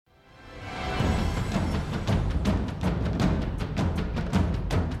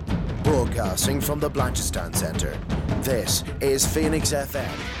Broadcasting from the Blanchardstown Centre, this is Phoenix FM.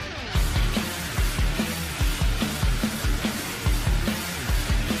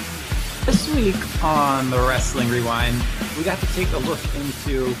 This week on the Wrestling Rewind, we got to take a look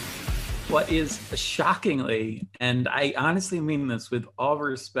into what is shockingly, and I honestly mean this with all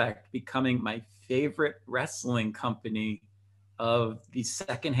respect, becoming my favorite wrestling company of the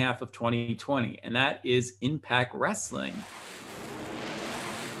second half of 2020, and that is Impact Wrestling.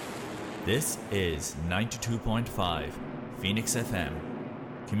 This is 92.5 Phoenix FM,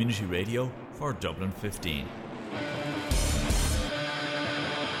 community radio for Dublin 15.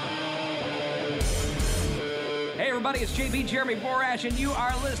 Hey everybody, it's JB Jeremy Borash, and you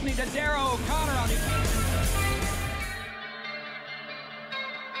are listening to Darrow O'Connor on the...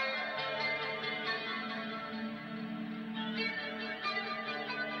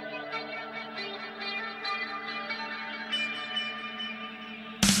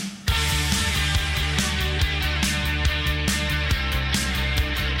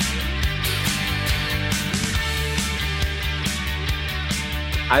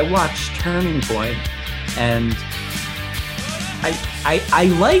 I watched Turning Point, and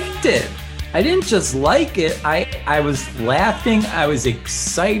I liked it. I didn't just like it. I was laughing. I was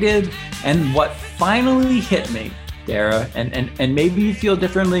excited. And what finally hit me, Dara, and maybe you feel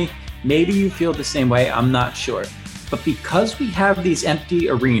differently, maybe you feel the same way, I'm not sure. But because we have these empty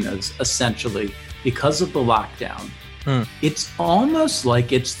arenas, essentially, because of the lockdown, it's almost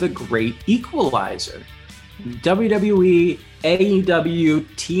like it's the great equalizer. WWE, AEW,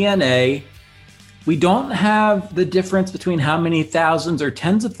 TNA, we don't have the difference between how many thousands or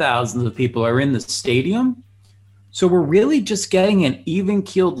tens of thousands of people are in the stadium. So we're really just getting an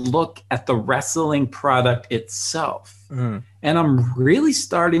even-keeled look at the wrestling product itself. And I'm really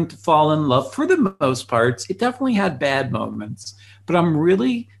starting to fall in love for the most parts. It definitely had bad moments, but I'm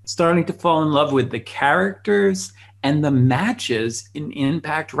really starting to fall in love with the characters and the matches in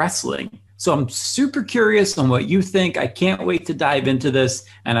Impact Wrestling. So I'm super curious on what you think. I can't wait to dive into this,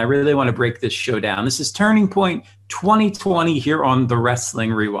 and I really want to break this show down. This is Turning Point 2020 here on the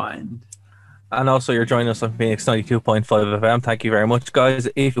Wrestling Rewind. And also, you're joining us on Phoenix 92.5 FM. Thank you very much, guys.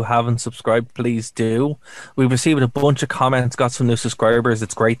 If you haven't subscribed, please do. We've received a bunch of comments, got some new subscribers.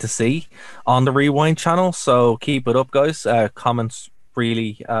 It's great to see on the Rewind channel. So keep it up, guys. Comments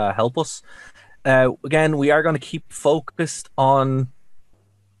really help us. Again, we are going to keep focused on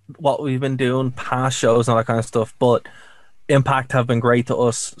what we've been doing, past shows and all that kind of stuff, but Impact have been great to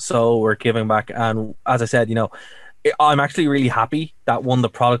us, so we're giving back. And as I said, you know, I'm actually really happy that the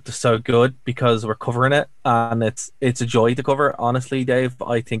product is so good, because we're covering it, and it's a joy to cover. Honestly, Dave,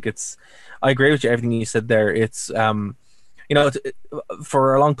 I think I agree with you, everything you said there. It's you know,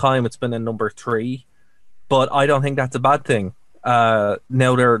 for a long time it's been in number 3, but I don't think that's a bad thing.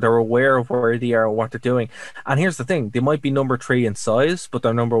 Now they're aware of where they are and what they're doing. And here's the thing, they might be number 3 in size, but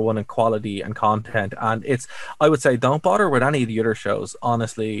they're number 1 in quality and content. And I would say don't bother with any of the other shows,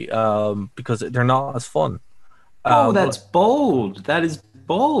 honestly, because they're not as fun. That's bold. That is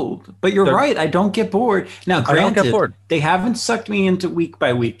bold. But you're right, I don't get bored. Now, granted, they haven't sucked me into week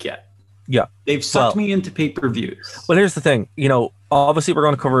by week yet. Yeah. They've sucked me into pay-per-views. Well, here's the thing, you know, obviously we're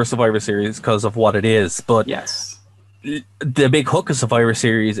going to cover a Survivor Series because of what it is, but yes, the big hook of Survivor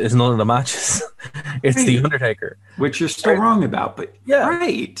Series is none of the matches. It's right. The Undertaker, which you're still wrong about, but yeah,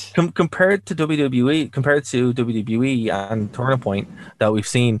 right. Compared to WWE and Turning Point that we've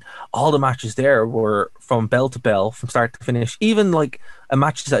seen, all the matches there were from bell to bell, from start to finish. Even like a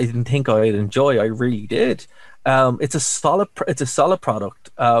match that I didn't think I'd enjoy, I really did. It's a solid product,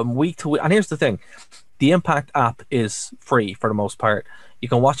 week to week. And here's the thing, the Impact app is free for the most part. You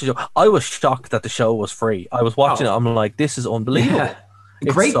can watch the show. I was shocked that the show was free. I was watching it. I'm like, this is unbelievable. Yeah.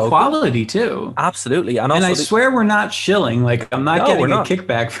 Great so quality, too. Absolutely. And I swear we're not shilling. Like, I'm not getting a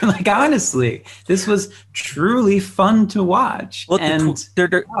kickback. Like, honestly, this was truly fun to watch. Well, and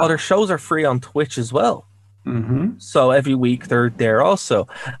other shows are free on Twitch as well. Mm-hmm. So every week they're there also.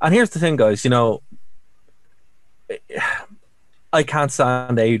 And here's the thing, guys. You know, I can't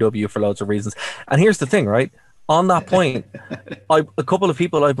stand AEW for loads of reasons. And here's the thing, right? On that point, a couple of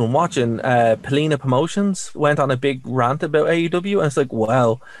people I've been watching, Palina Promotions went on a big rant about AEW, and it's like,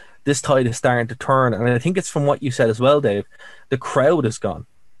 wow, this tide is starting to turn. And I think it's from what you said as well, Dave. The crowd is gone.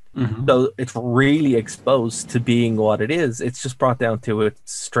 Mm-hmm. So it's really exposed to being what it is. It's just brought down to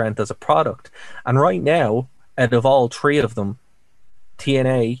its strength as a product. And right now, out of all 3 of them,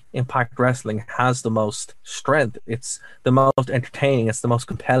 TNA, Impact Wrestling, has the most strength. It's the most entertaining. It's the most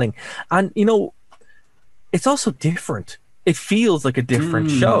compelling. And, you know, it's also different. It feels like a different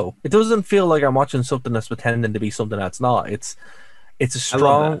show. It doesn't feel like I'm watching something that's pretending to be something that's not. It's a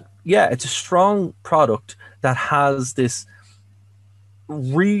strong it's a strong product that has this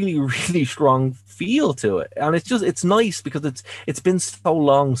really, really strong feel to it, and it's nice because it's been so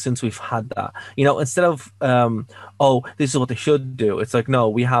long since we've had that. Instead of this is what they should do, it's like, no,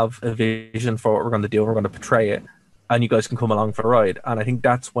 we have a vision for what we're going to do, we're going to portray it, and you guys can come along for a ride. And I think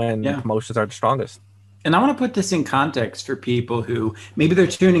that's when the promotions are the strongest. And I want to put this in context for people who maybe they're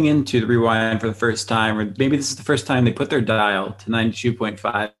tuning into the Rewind for the first time, or maybe this is the first time they put their dial to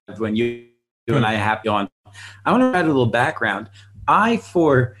 92.5 when you and I have you on. I want to add a little background. I,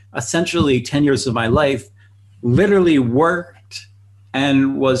 for essentially 10 years of my life, literally worked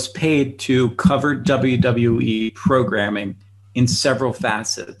and was paid to cover WWE programming in several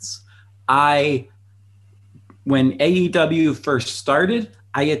facets. When AEW first started,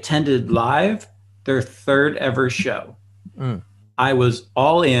 I attended live their third ever show. I was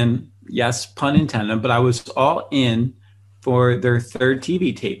all in, yes, pun intended, but I was all in for their third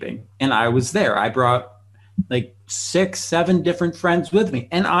TV taping. And I was there. I brought like 6-7 different friends with me.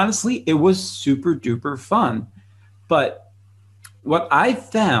 And honestly, it was super duper fun. But what I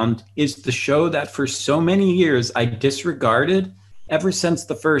found is the show that for so many years I disregarded ever since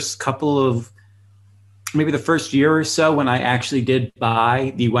the first couple of, maybe the first year or so, when I actually did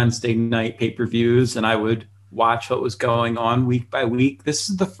buy the Wednesday night pay-per-views and I would watch what was going on week by week. This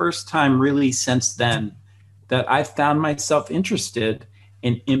is the first time really since then that I found myself interested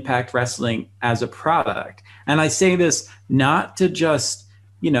in Impact Wrestling as a product. And I say this not to just,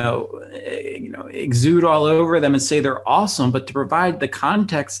 exude all over them and say they're awesome, but to provide the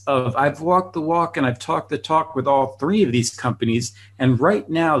context of I've walked the walk and I've talked the talk with all three of these companies. And right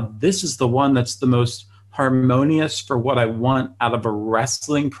now, this is the one that's the most harmonious for what I want out of a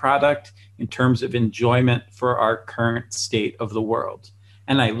wrestling product in terms of enjoyment for our current state of the world.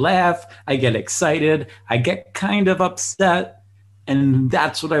 And I laugh, I get excited, I get kind of upset, and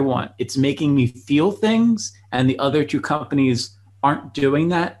that's what I want. It's making me feel things, and the other two companies aren't doing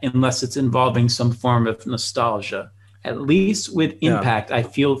that unless it's involving some form of nostalgia. At least with Impact, I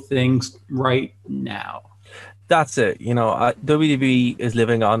feel things right now. That's it. WWE is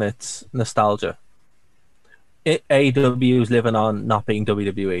living on its nostalgia. AEW is living on not being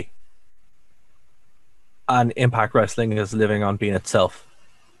WWE, and Impact Wrestling is living on being itself,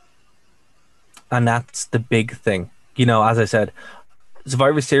 and that's the big thing. As I said,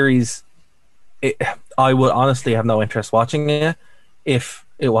 Survivor Series, I would honestly have no interest watching it if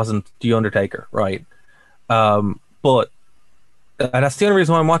it wasn't The Undertaker, right? But that's the only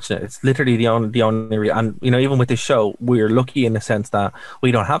reason why I'm watching it. It's literally the only reason. And even with this show, we're lucky in the sense that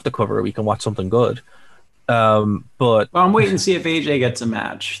we don't have to cover it. We can watch something good. But I'm waiting to see if AJ gets a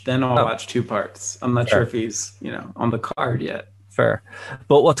match. Then I'll watch 2 parts. I'm not sure if he's on the card yet. Fair.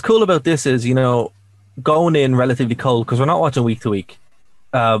 But what's cool about this is going in relatively cold, because we're not watching week to week.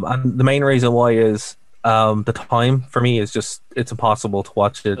 And the main reason why is the time for me is just, it's impossible to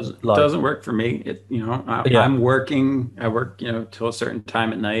watch it live. It doesn't work for me. I'm working. I work till a certain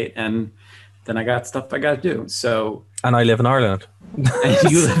time at night, and then I got stuff I got to do. So. And I live in Ireland.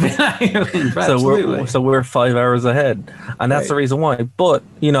 And you live in Ireland, absolutely. So we're 5 hours ahead, and that's the reason why. But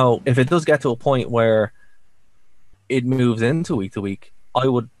if it does get to a point where it moves into week to week,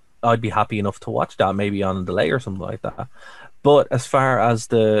 I'd be happy enough to watch that, maybe on a delay or something like that. But as far as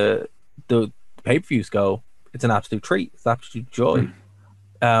the pay-per-views go, it's an absolute treat. It's an absolute joy.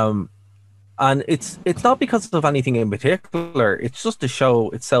 And it's not because of anything in particular. It's just the show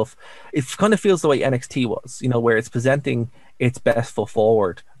itself. It kind of feels the way NXT was, where it's presenting its best foot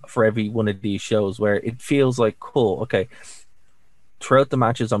forward for every one of these shows, where it feels like, cool, okay, throughout the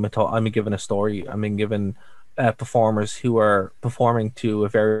matches, I'm given a story. I'm being given performers who are performing to a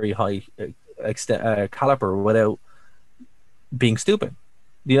very high caliber without being stupid.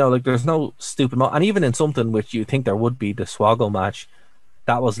 There's no stupid and even in something which you think there would be, the Swoggle match,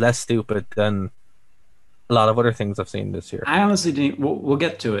 that was less stupid than a lot of other things I've seen this year. I honestly didn't. We'll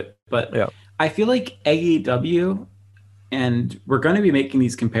get to it, but I feel like AEW, and we're going to be making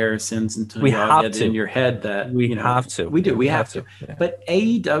these comparisons until you get in your head that we have to. We do. We have to. Yeah. But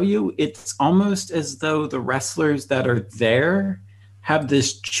AEW, it's almost as though the wrestlers that are there have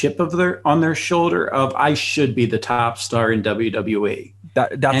this chip on their shoulder of, I should be the top star in WWE.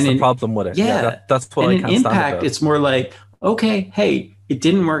 That's the problem with it. Yeah, that's what I can't stand Impact, about. it's more like, okay, hey, it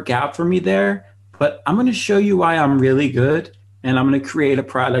didn't work out for me there, but I'm going to show you why I'm really good, and I'm going to create a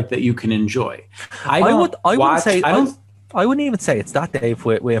product that you can enjoy. I wouldn't even say it's that, Dave,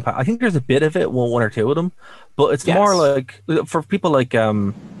 with Impact. I think there's a bit of it, one or two of them, but it's more like, for people like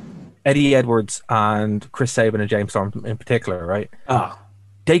Eddie Edwards and Chris Sabin and James Storm in particular, right? Oh,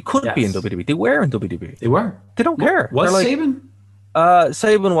 they could be in WWE. They were in WWE. They were. They don't care. Was Sabin?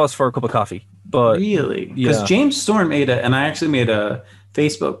 Saban was for a cup of coffee, but Really? Because yeah, James Storm and I actually made a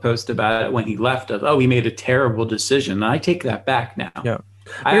Facebook post about it when he left of, oh, he made a terrible decision. And I take that back now. yeah,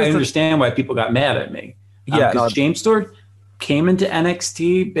 I understand why people got mad at me. yeah. Because James Storm came into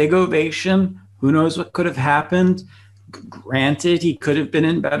NXT, big ovation. Who knows what could have happened? Granted, he could have been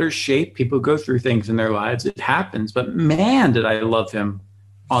in better shape. People go through things in their lives. It happens. But man, did I love him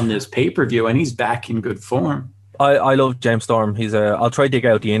on this pay-per-view, and he's back in good form. I love James Storm. I'll try to dig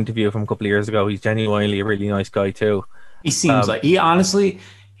out the interview from a couple of years ago. He's genuinely a really nice guy too. He seems like he honestly,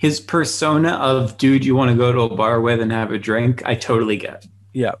 his persona of dude you want to go to a bar with and have a drink, I totally get.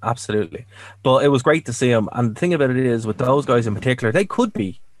 Yeah, absolutely. But it was great to see him. And the thing about it is, with those guys in particular, they could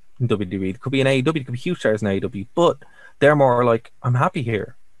be in WWE. They could be in AEW. They could be huge stars in AEW. But they're more like, I'm happy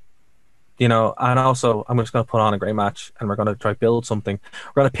here. You know, and also I'm just going to put on a great match, and we're going to try to build something.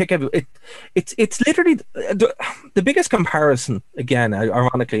 We're going to pick every. It's literally the biggest comparison. Again,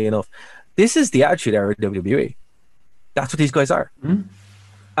 ironically enough, this is the Attitude Era of WWE. That's what these guys are. Mm-hmm.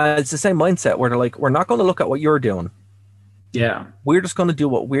 It's the same mindset where they're like, we're not going to look at what you're doing. Yeah, we're just going to do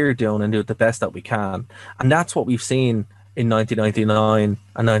what we're doing and do it the best that we can, and that's what we've seen in 1999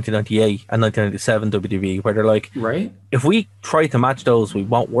 and 1998 and 1997 WWE, where they're like, right, if we try to match those, we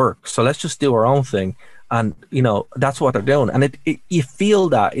won't work. So let's just do our own thing, and you know that's what they're doing, and it you feel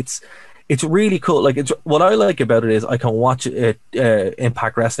that it's really cool. Like it's what I like about it is I can watch an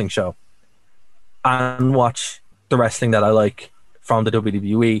Impact Wrestling show and watch the wrestling that I like from the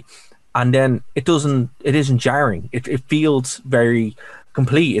WWE. And then it isn't jarring. It feels very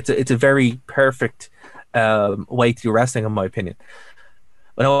complete. It's a very perfect way to do wrestling, in my opinion.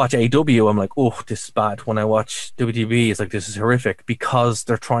 When I watch AEW, I'm like, oh, this is bad. When I watch WWE, it's like, this is horrific, because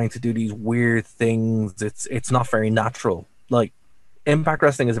they're trying to do these weird things. It's not very natural. Like Impact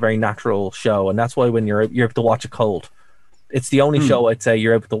Wrestling is a very natural show, and that's why when you're able to watch it cold, it's the only show I'd say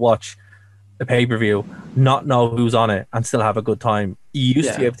you're able to watch a pay-per-view, not know who's on it, and still have a good time. You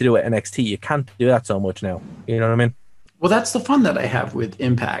used to be able to do it at NXT. You can't do that so much now. You know what I mean? Well, that's the fun that I have with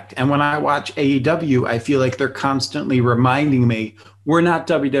Impact. And when I watch AEW, I feel like they're constantly reminding me, we're not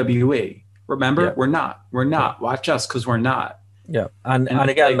WWE. Remember? Yeah. We're not. We're not. Yeah. Watch us, because we're not. Yeah. And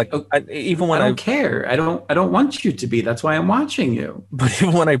again, even when I don't care. I don't want you to be. That's why I'm watching you. But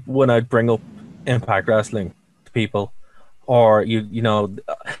even when I bring up Impact Wrestling to people, or you know,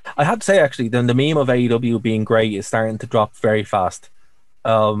 I have to say actually, then the meme of AEW being great is starting to drop very fast.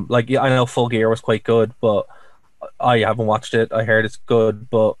 Like I know Full Gear was quite good, but I haven't watched it. I heard it's good,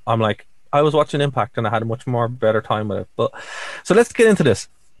 but I'm like, I was watching Impact and I had a much more better time with it. But so let's get into this.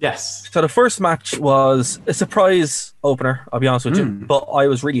 Yes. So the first match was a surprise opener, I'll be honest with you, but I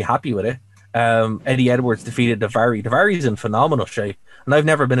was really happy with it. Eddie Edwards defeated Daivari. Daivari's in phenomenal shape, and I've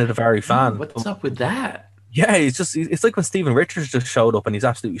never been a Daivari fan. What's up with that? Yeah, it's like when Steven Richards just showed up and he's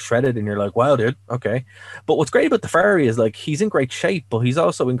absolutely shredded, and you're like, wow, dude, okay. But what's great about Daivari is like he's in great shape, but he's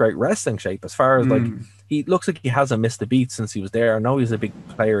also in great wrestling shape. As far as like he looks like he hasn't missed a beat since he was there. I know he's a big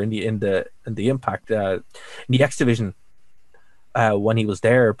player in the Impact in the X Division when he was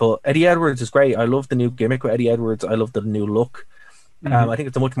there. But Eddie Edwards is great. I love the new gimmick with Eddie Edwards. I love the new look. I think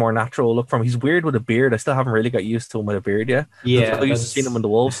it's a much more natural look from him. He's weird with a beard. I still haven't really got used to him with a beard yet. Yeah, I used to see him in the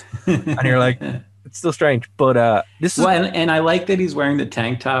Wolves, and you're like, it's still strange. But this is and I like that he's wearing the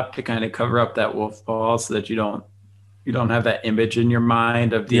tank top to kind of cover up that wolf ball, so that you don't have that image in your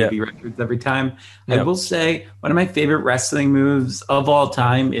mind of Davey Richards every time. I will say one of my favorite wrestling moves of all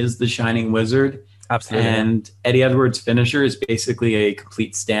time is the Shining Wizard. Absolutely. And Eddie Edwards' finisher is basically a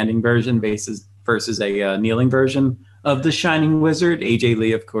complete standing version versus a kneeling version of the Shining Wizard. AJ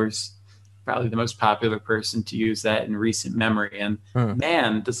Lee, of course, probably the most popular person to use that in recent memory. And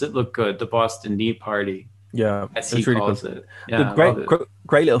man, does it look good. The Boston Knee Party. Yeah, as he calls it. Yeah,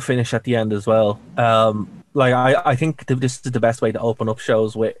 great little finish at the end as well. Like I think this is the best way to open up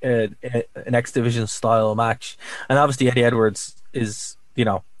shows with an X Division style match. And obviously Eddie Edwards is, you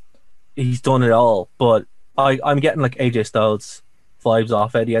know, he's done it all. But I'm getting like AJ Styles vibes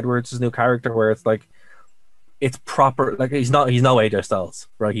off Eddie Edwards' new character, where it's like, it's proper, like he's no AJ Styles,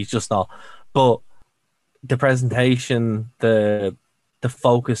 right? He's just not. But the presentation, the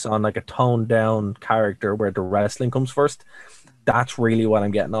focus on like a toned down character where the wrestling comes first, that's really what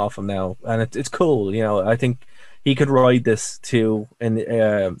I'm getting off him now, and it's cool. You know, I think he could ride this to an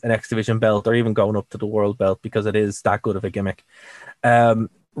X Division belt, or even going up to the world belt, because it is that good of a gimmick.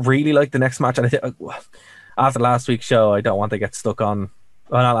 Really like the next match, and I think after last week's show, I don't want to get stuck on.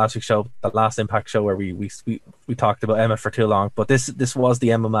 Well, not last week's show, the last Impact show where we talked about Emma for too long. But this was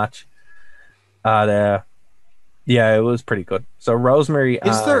the Emma match. And yeah, it was pretty good. So Rosemary,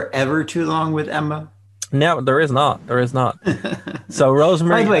 is there ever too long with Emma? No, there is not. There is not. So By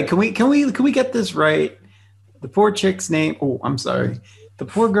Rosemary. the way, can we get this right? The poor chick's name. Oh, I'm sorry. The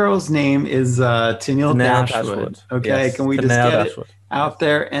poor girl's name is Tennille Tennille Dashwood. Dashwood. Okay, Yes, can we just Tennille get Dashwood. it out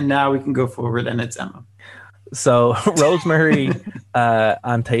there? And now we can go forward, and it's Emma. So Rosemary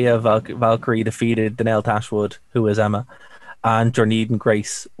and Taya Valkyrie defeated Tennille Dashwood, who is Emma, and Jordan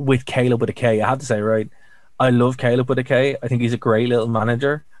Grace with Caleb with a K. I have to say, right, I love Caleb with a K. I think he's a great little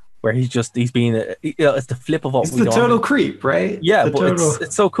manager. Where he's being, it's the flip of what He's we the total creep, right? Yeah, The but total...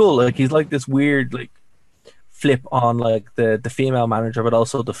 it's so cool. Like he's like this weird like flip on like the female manager, but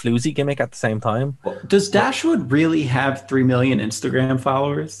also the floozy gimmick at the same time. Does Dashwood really have 3 million Instagram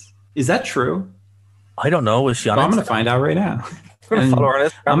followers? Is that true? I don't know. Is she on? Well, I'm going to find out right now. I'm going to follow her on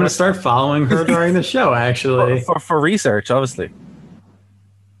Instagram. I'm going to start following her during the show. Actually, for research, obviously.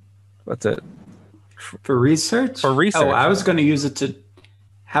 That's it. For research. For research. Oh, I was going to use it to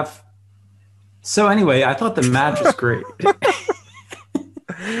have. So anyway, I thought the match was great.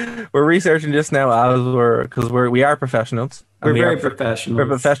 We're researching just now because we are professionals. We're very professional. We're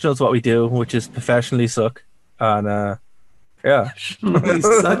professionals. What we do, which is professionally suck, and yeah.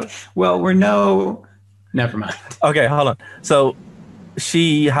 Suck. Well, never mind. Okay, hold on. So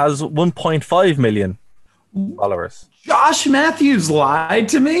she has 1.5 million followers. Josh Matthews lied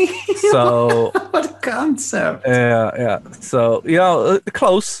to me. So what a concept. Yeah. So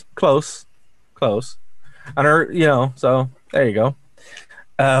close, and her, so there you go.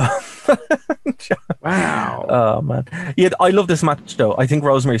 Wow. Oh man, yeah, I love this match though. I think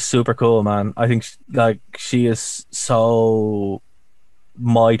Rosemary's super cool, man. I think she is so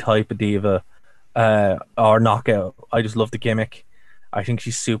my type of diva, or knockout. I just love the gimmick. I think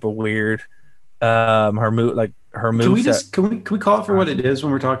she's super weird. Her move, Can we call it for what it is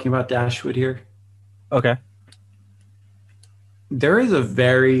when we're talking about Dashwood here? Okay. There is a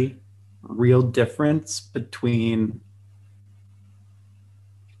very real difference between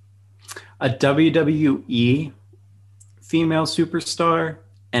a WWE female superstar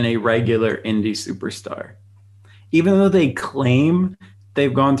and a regular indie superstar. Even though they claim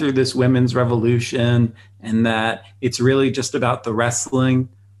they've gone through this women's revolution and that it's really just about the wrestling,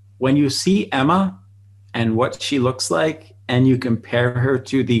 when you see Emma and what she looks like and you compare her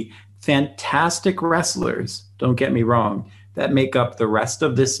to the fantastic wrestlers, don't get me wrong, that make up the rest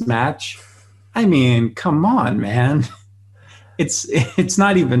of this match, I mean, come on, man. It's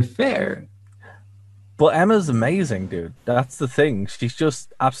not even fair. But Emma's amazing, dude. That's the thing. She's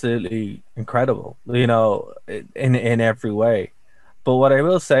just absolutely incredible, in every way. But what I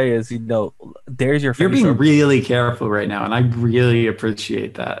will say is, there's your. You're being really careful right now, and I really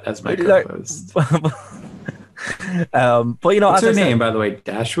appreciate that as my co-host. But what's her name, by the way?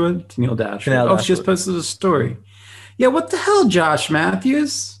 Dashwood? Tennille Dashwood. Dashwood. She just posted a story. Yeah, what the hell, Josh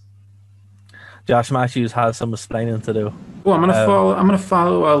Matthews? Josh Matthews has some explaining to do. Well, I'm gonna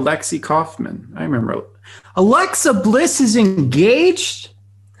follow Lexi Kaufman. I remember Alexa Bliss is engaged.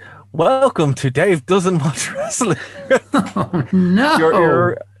 Welcome to Dave Doesn't Watch Wrestling. Oh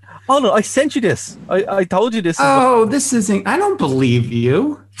no! Oh no! I sent you this. I told you this. This isn't. I don't believe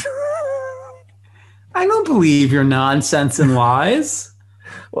you. I don't believe your nonsense and lies.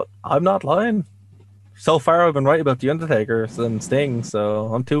 Well, I'm not lying. So far, I've been right about The Undertaker and Sting,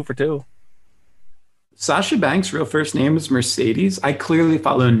 so I'm 2 for 2. Sasha Banks' real first name is Mercedes. I clearly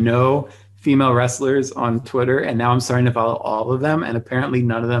follow no female wrestlers on Twitter, and now I'm starting to follow all of them, and apparently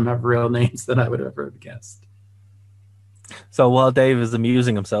none of them have real names that I would ever have guessed. So while Dave is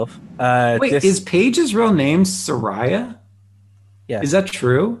amusing himself... Wait, is Paige's real name Saraya? Yeah. Is that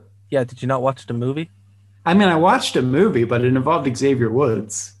true? Yeah, did you not watch the movie? I mean, I watched a movie, but it involved Xavier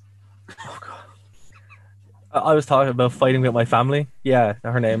Woods. Oh, God. I was talking about fighting with my family. Yeah,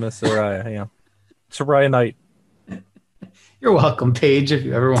 her name is Saraya, yeah. Saraya Knight. You're welcome, Paige, if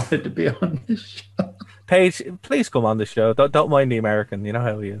you ever wanted to be on this show. Paige, please come on the show. Don't mind the American. You know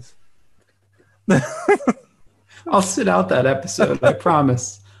how he is. I'll sit out that episode, I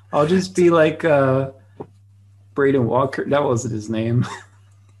promise. I'll just be like Braden Walker. That wasn't his name.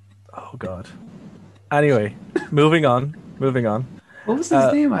 Oh, God. Anyway, moving on. What was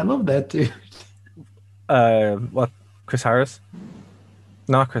his name? I love that dude. What? Chris Harris?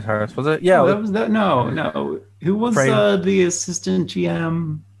 Not Chris Harris, was it? Yeah. No. Who was the assistant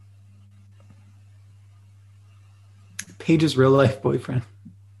GM? Paige's real life boyfriend.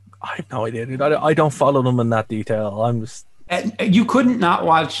 I have no idea, dude. I don't follow them in that detail. I'm just. And you couldn't not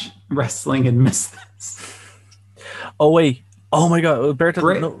watch wrestling and miss this. Oh wait! Oh my God!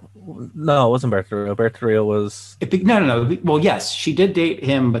 No, it wasn't Berto. Berto Rio was. No. Well, yes, she did date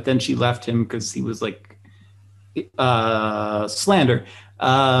him, but then she left him because he was like slander,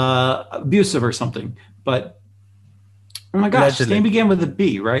 abusive or something. But oh my gosh, his Allegedly. name began with a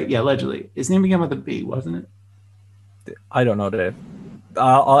B, right? Yeah, allegedly. His name began with a B, wasn't it? I don't know, Dave.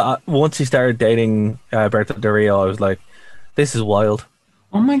 Once he started dating Berta Del Rio, I was like, this is wild.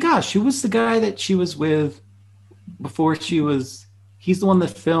 Oh my gosh, who was the guy that she was with before she was? He's the one that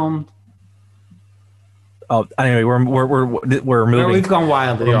filmed. Oh, anyway, we're moving. We've gone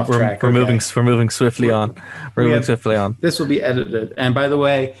wildly off track. We're moving. Okay. We're moving swiftly on. We're moving swiftly on. This will be edited. And by the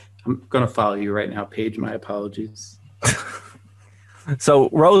way, I'm going to follow you right now, Paige. My apologies. So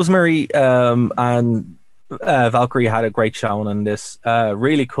Rosemary and Valkyrie had a great showing in this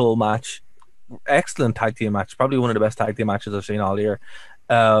really cool match. Excellent tag team match. Probably one of the best tag team matches I've seen all year.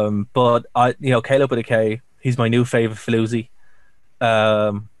 But Caleb with a K, he's my new favorite floozy.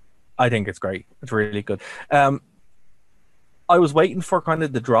 I think it's great. It's really good. I was waiting for kind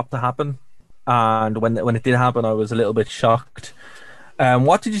of the drop to happen, and when it did happen, I was a little bit shocked.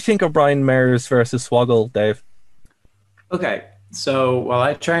 What did you think of Brian Myers versus Swoggle, Dave? Okay, so while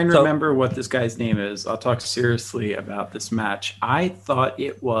I try and remember what this guy's name is, I'll talk seriously about this match. I thought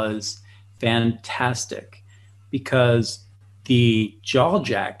it was fantastic because the jaw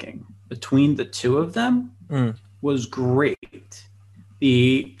jacking between the two of them was great.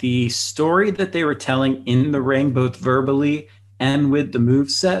 The story that they were telling in the ring, both verbally and with the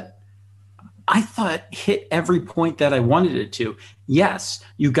moveset, I thought hit every point that I wanted it to. Yes,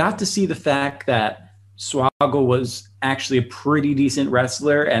 you got to see the fact that Swoggle was actually a pretty decent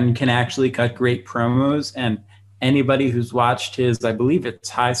wrestler and can actually cut great promos. And anybody who's watched his, I believe it's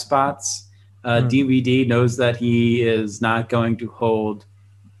High Spots DVD, knows that he is not going to hold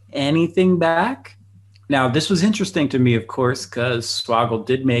anything back. Now, this was interesting to me, of course, because Swoggle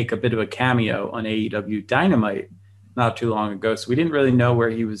did make a bit of a cameo on AEW Dynamite not too long ago, so we didn't really know where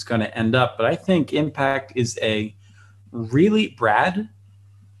he was going to end up. But I think Impact is a really Brad.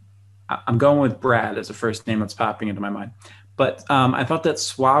 I'm going with Brad as a first name that's popping into my mind. But I thought that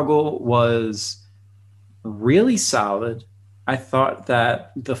Swoggle was really solid. I thought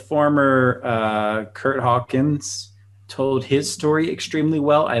that the former Kurt Hawkins told his story extremely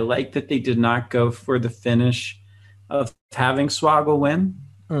well. I like that they did not go for the finish of having Swoggle win.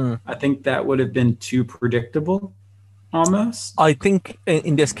 I think that would have been too predictable, almost. I think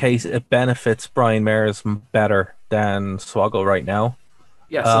in this case, it benefits Brian Myers better than Swoggle right now.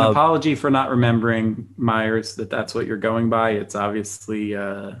 Yes, an apology for not remembering Myers, that's what you're going by. It's obviously,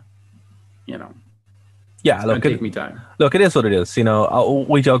 Yeah, look, take me time. Look, it is what it is.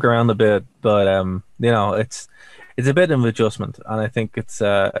 We joke around a bit, but it's a bit of an adjustment, and I think it's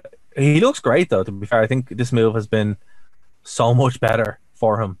he looks great though. To be fair, I think this move has been so much better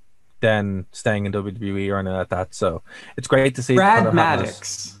for him than staying in WWE or anything like that. So it's great to see Brad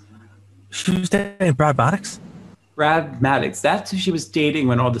Maddox. She was dating Brad Maddox. Brad Maddox. That's who she was dating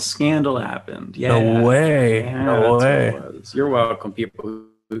when all the scandal happened. Yeah. No way. Yeah, no way. You're welcome, people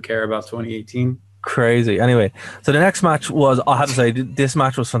who care about 2018. Crazy. Anyway, so the next match was, I have to say, this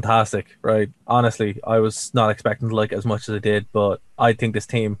match was fantastic, right? Honestly, I was not expecting to like it as much as I did, but I think this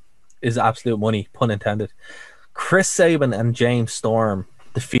team is absolute money, pun intended. Chris Sabin and James Storm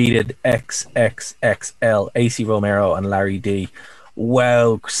defeated XXXL, AC Romero and Larry D.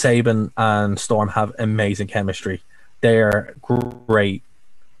 Well, Sabin and Storm have amazing chemistry. They're great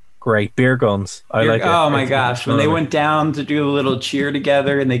beer guns. I like it. Oh my gosh, when they went down to do a little cheer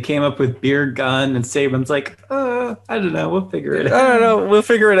together and they came up with beer gun, and Sabin's like, I don't know, we'll figure it out. I don't know, we'll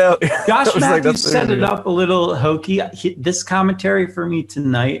figure it out. Josh Matthews set it up a little hokey. This commentary for me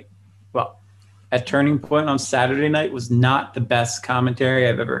tonight, well, at Turning Point on Saturday night, was not the best commentary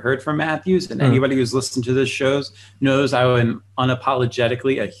I've ever heard from Matthews. And anybody who's listened to this shows knows I am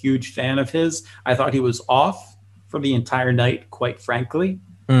unapologetically a huge fan of his. I thought he was off for the entire night, quite frankly.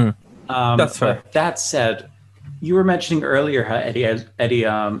 That's fair. But that said, you were mentioning earlier how Eddie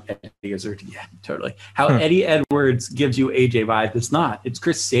Izzard, yeah, totally. How Eddie Edwards gives you AJ vibe. It's not. It's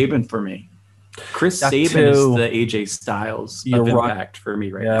Chris Sabin for me. Chris Sabin is the AJ Styles of Impact for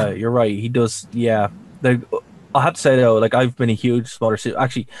me right now. Yeah, you're right. He does. Yeah, I have to say though, like I've been a huge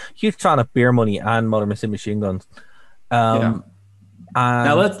fan of Beer Money and Motor Machine Guns. Now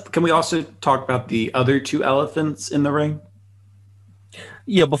can we also talk about the other two elephants in the ring?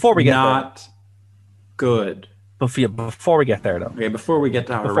 Yeah, before we get not good. Before we get there, though. Okay, before we get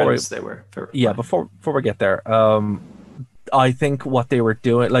to how horrendous they were. Before we get there, I think what they were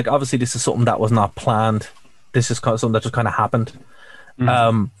doing, like obviously this is something that was not planned. This is something that just kind of happened.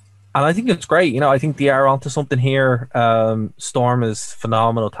 And I think it's great. I think they are onto something here. Storm is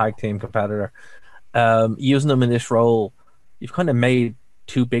phenomenal tag team competitor. Using them in this role, you've kind of made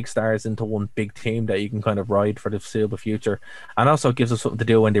two big stars into one big team that you can kind of ride for the foreseeable future, and also it gives us something to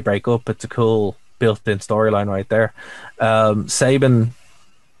do when they break up. It's a cool built-in storyline right there. Saban,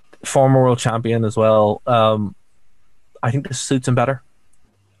 former world champion as well. I think this suits him better.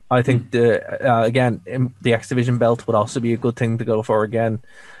 I think the X Division belt would also be a good thing to go for again,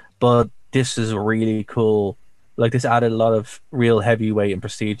 but this is really cool. Like, this added a lot of real heavyweight and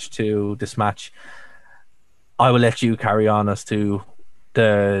prestige to this match. I will let you carry on as to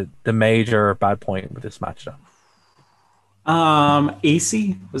the major bad point with this match, though.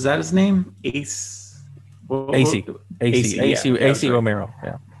 AC, was that his name? AC Romero.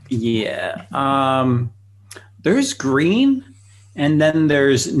 Yeah. There's green, and then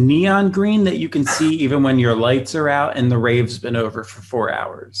there's neon green that you can see even when your lights are out and the rave's been over for 4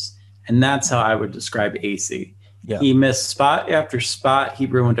 hours. And that's how I would describe AC. Yeah. He missed spot after spot. He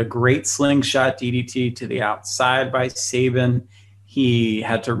ruined a great slingshot DDT to the outside by Saban. He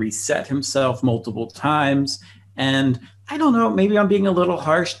had to reset himself multiple times. And I don't know, maybe I'm being a little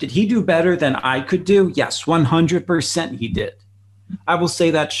harsh. Did he do better than I could do? Yes, 100% he did. I will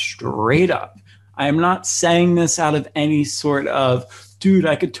say that straight up. I am not saying this out of any sort of, dude,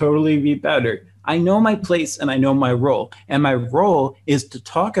 I could totally be better. I know my place and I know my role. And my role is to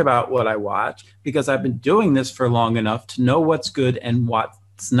talk about what I watch, because I've been doing this for long enough to know what's good and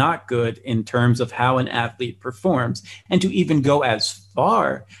what's not good in terms of how an athlete performs. And to even go as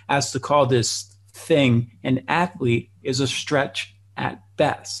far as to call this thing an athlete is a stretch at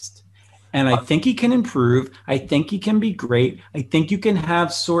best. And I think he can improve. I think he can be great. I think you can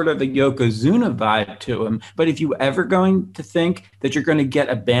have sort of a Yokozuna vibe to him. But if you ever going to think that you're going to get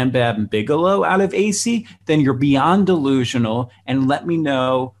a Bam Bam Bigelow out of AC, then you're beyond delusional. And let me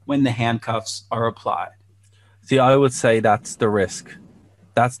know when the handcuffs are applied. See, I would say that's the risk.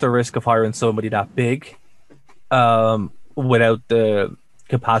 That's the risk of hiring somebody that big without the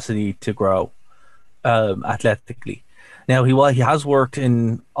capacity to grow athletically. Now, he has worked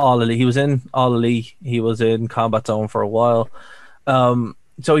in All Elite. He was in All Elite. He was in Combat Zone for a while.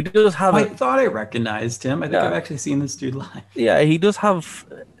 So he does have. I thought I recognized him. I think I've actually seen this dude live. Yeah, he does have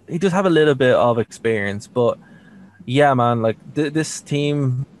a little bit of experience, but yeah, man, like this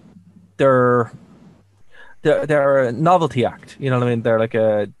team, they're a novelty act. You know what I mean?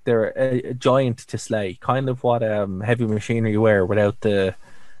 They're a giant to slay, kind of what Heavy Machinery were without the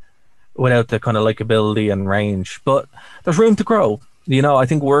kind of likability and range, but there's room to grow. You know, I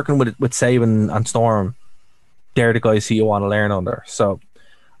think working with Saban and Storm, they're the guys who you want to learn under. So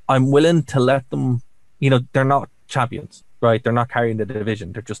I'm willing to let them, you know, they're not champions, right? They're not carrying the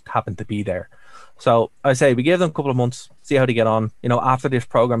division. They just happen to be there. So I say we give them a couple of months, see how they get on. You know, after this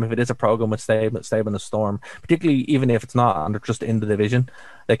program, if it is a program with Saban and Storm, particularly even if it's not and they're just in the division,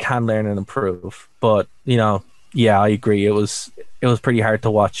 they can learn and improve. But, you know, yeah, I agree. It was pretty hard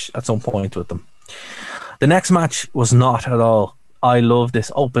to watch at some point with them. The next match was not at all. I love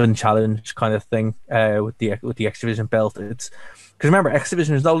this open challenge kind of thing with the X Division belt. It's because remember, X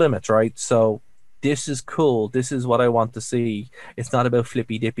Division is no limits, right? So this is cool. This is what I want to see. It's not about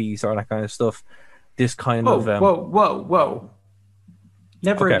flippy dippies or that kind of stuff. This kind of whoa.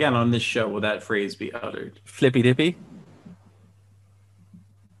 Never again on this show will that phrase be uttered. Flippy dippy.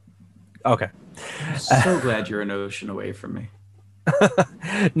 Okay. I'm so glad you're an ocean away from me.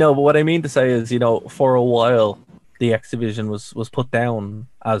 No, but what I mean to say is, you know, for a while the X Division was put down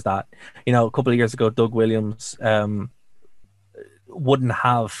as that. You know, a couple of years ago, Doug Williams wouldn't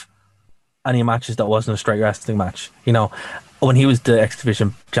have any matches that wasn't a straight wrestling match. You know, when he was the X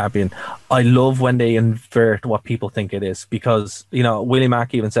Division champion, I love when they invert what people think it is, because, you know, Willie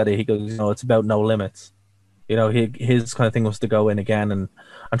Mack even said it. He goes, you know, it's about no limits. You know, his kind of thing was to go in again and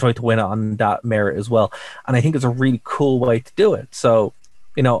try to win it on that merit as well. And I think it's a really cool way to do it. So,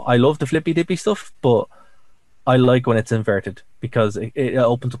 you know, I love the flippy dippy stuff, but I like when it's inverted, because it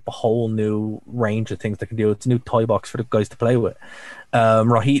opens up a whole new range of things they can do. It's a new toy box for the guys to play with.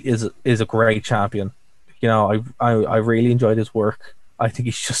 Rohit is a great champion. You know, I really enjoyed his work. I think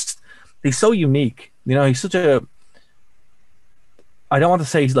he's so unique. You know, he's such a, I don't want to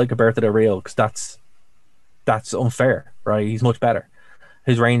say he's like Alberto Del Rio, because that's unfair, right? He's much better.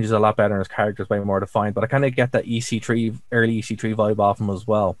 His range is a lot better and his character is way more defined, but I kind of get that early EC3 vibe off him as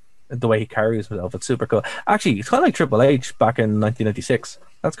well. The way he carries himself, it's super cool. Actually, it's kind of like Triple H back in 1996.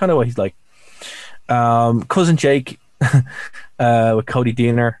 That's kind of what he's like. Cousin Jake with Cody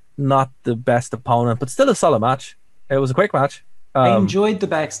Deaner, not the best opponent, but still a solid match. It was a quick match. I enjoyed the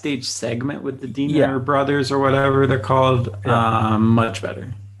backstage segment with the Deaner brothers or whatever they're called. Much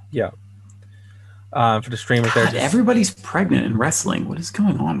better. Yeah. For the streamers there. Everybody's pregnant in wrestling. What is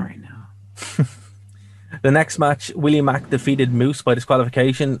going on right now? The next match, Willie Mack defeated Moose by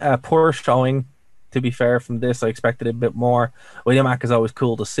disqualification. Poor showing to be fair, from this. I expected a bit more. William Mack is always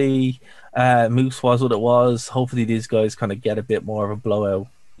cool to see. Moose was what it was. Hopefully these guys kind of get a bit more of a blowout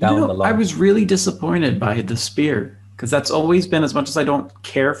down the line. I was really disappointed by the spear, because that's always been, as much as I don't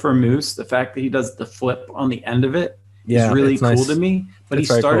care for Moose, the fact that he does the flip on the end of it is really cool to me. But he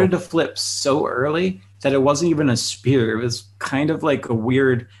started to flip so early that it wasn't even a spear. It was kind of like a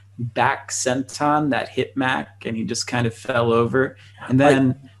weird back senton that hit Mac, and he just kind of fell over. And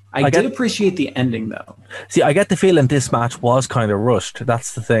then I did appreciate the ending, though. See, I get the feeling this match was kind of rushed.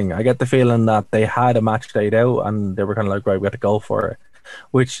 That's the thing. I get the feeling that they had a match laid out and they were kind of like, right, we got to go for it.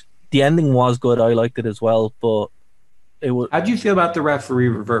 Which the ending was good. I liked it as well, but it was. How do you feel about the referee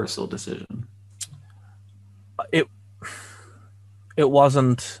reversal decision? It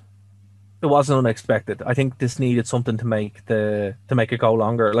wasn't unexpected. I think this needed something to make it go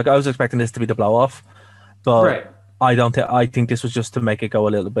longer. Like, I was expecting this to be the blow off, but I think this was just to make it go a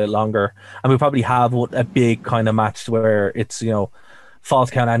little bit longer. And we probably have a big kind of match where it's,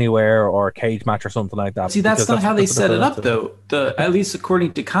 false count anywhere or a cage match or something like that. See, that's not how they set it up, though. At least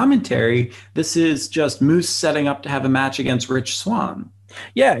according to commentary, this is just Moose setting up to have a match against Rich Swann.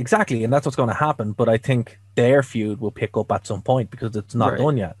 Yeah, exactly, and that's what's going to happen. But I think their feud will pick up at some point because it's not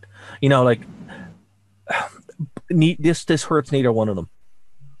done yet. This hurts neither one of them,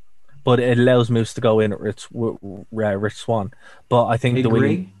 but it allows Moose to go in at Rich Swann. But I think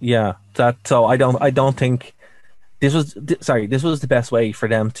so I don't think this was the best way for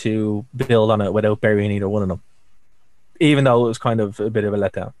them to build on it without burying either one of them, even though it was kind of a bit of a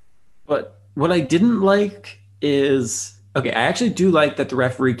letdown. But what I didn't like is, I actually do like that the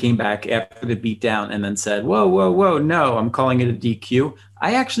referee came back after the beatdown and then said, whoa, no, I'm calling it a DQ.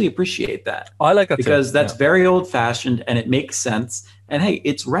 I actually appreciate that. I like that because that's very old-fashioned and it makes sense. And hey,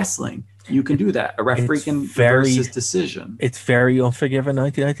 it's wrestling. You can do that. A referee can reverse his decision. It's very Unforgiven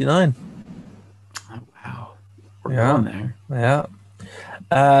 1999. Oh, wow. We're going there. Yeah.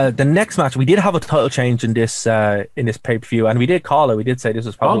 The next match, we did have a title change in this pay-per-view, and we did call it. We did say this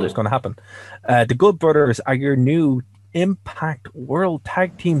was probably what's going to happen. The Good Brothers are your new Impact World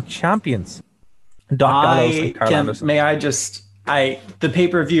Tag Team Champions. Doc Gallows and Carl Anderson. The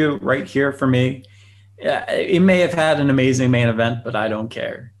pay-per-view right here for me, it may have had an amazing main event, but I don't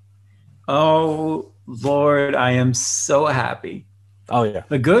care. Oh, Lord, I am so happy. Oh, yeah.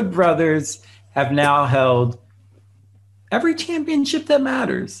 The Good Brothers have now held every championship that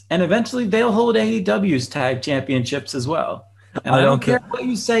matters, and eventually they'll hold AEW's tag championships as well. And I don't care what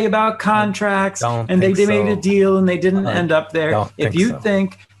you say about contracts, and they made a deal and they didn't end up there. If you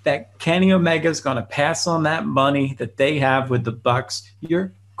think that Kenny Omega is going to pass on that money that they have with the Bucks,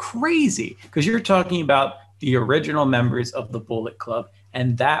 you're crazy, because you're talking about the original members of the Bullet Club,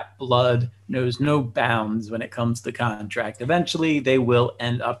 and that blood knows no bounds when it comes to contract. Eventually, they will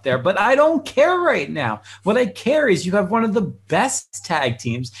end up there, but I don't care right now. What I care is you have one of the best tag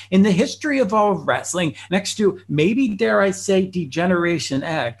teams in the history of all wrestling, next to, maybe dare I say, Degeneration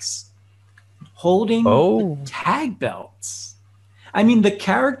X, holding the tag belts. I mean, the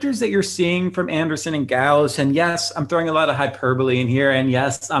characters that you're seeing from Anderson and Gallows, and yes, I'm throwing a lot of hyperbole in here, and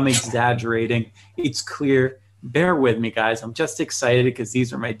yes, I'm exaggerating. It's clear. Bear with me, guys. I'm just excited because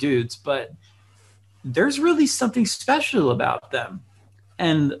these are my dudes, but there's really something special about them.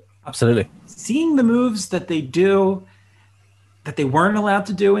 And absolutely, seeing the moves that they do that they weren't allowed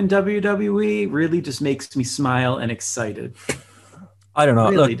to do in WWE really just makes me smile and excited. I don't know.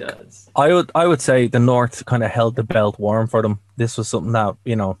 It really does. I would say the North kind of held the belt warm for them. This was something that,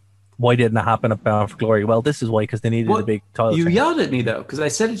 why didn't it happen at Bound for Glory? Well, this is why, because they needed a big title. You yelled at me, though, because I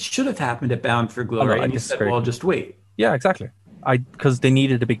said it should have happened at Bound for Glory. And you said, well, just wait. Yeah, exactly. Because they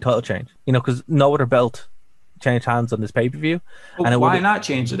needed a big title change. Because no other belt changed hands on this pay-per-view. Well, and why not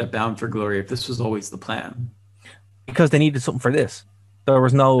change it at Bound for Glory if this was always the plan? Because they needed something for this. There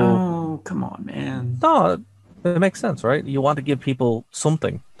was no... Oh, come on, man. No, it makes sense, right? You want to give people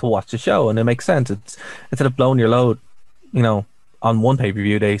something to watch the show, and it makes sense. It's instead of blowing your load, on one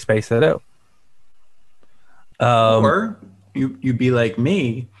pay-per-view, they space it out. Or you be like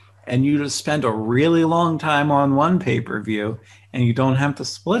me, and you just spend a really long time on one pay-per-view, and you don't have to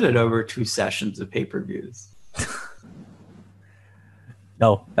split it over 2 sessions of pay-per-views.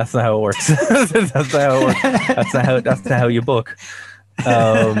 No, that's not how it works. That's not how it works. That's not how you book.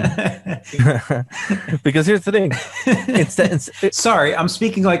 Because here's the thing. Sorry, I'm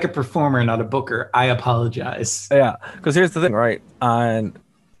speaking like a performer, not a booker. I apologize. Yeah, because here's the thing, right? And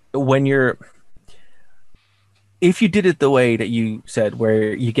if you did it the way that you said,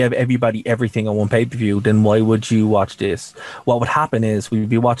 where you gave everybody everything on one pay-per-view, then why would you watch this? What would happen is we'd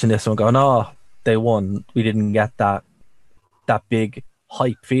be watching this and going, oh, they won. We didn't get that big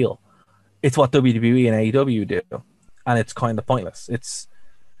hype feel. it's what WWE and AEW do, and it's kind of pointless. It's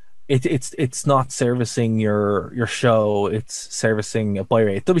not servicing your show. It's servicing a buy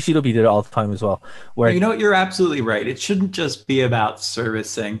rate. WCW did it all the time as well. Where You know what? You're absolutely right. It shouldn't just be about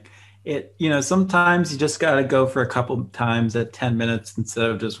servicing. Sometimes you just got to go for a couple times at 10 minutes instead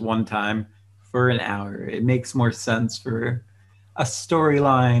of just one time for an hour. It makes more sense for a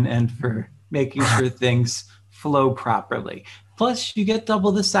storyline and for making sure things flow properly. Plus, you get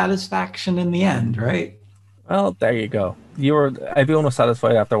double the satisfaction in the end, right? Well, there you go. Everyone was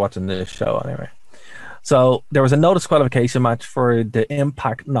satisfied after watching this show anyway. So there was a no disqualification match for the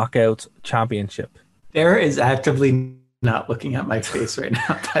Impact Knockouts Championship. There is actively not looking at my face right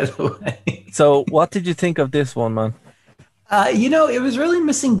now, by the way. So what did you think of this one, man? It was really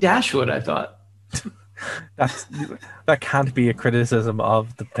missing Dashwood, I thought. That can't be a criticism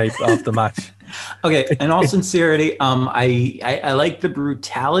of the match. Okay, in all sincerity, I like the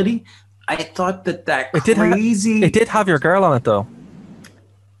brutality. I thought that crazy... It did have your girl on it, though.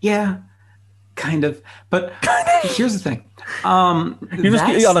 Yeah, kind of. But here's the thing.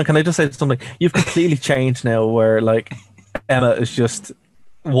 Can I just say something? You've completely changed now where, like, Emma is just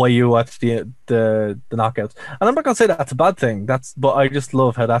why you watch the knockouts. And I'm not going to say that's a bad thing. But I just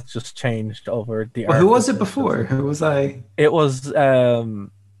love how that's just changed over the... Well, who was it before? Who was I? It was Diana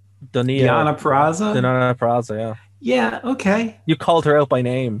Peraza? Diana Peraza, yeah. Yeah, okay. You called her out by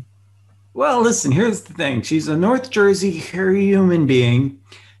name. Well, listen, here's the thing. She's a North Jersey human being,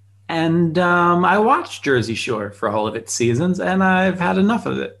 and I watched Jersey Shore for all of its seasons, and I've had enough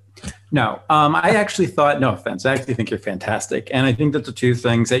of it. No, I actually thought, no offense, I actually think you're fantastic, and I think that the two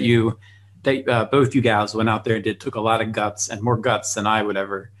things that both you gals went out there and did took a lot of guts, and more guts than I would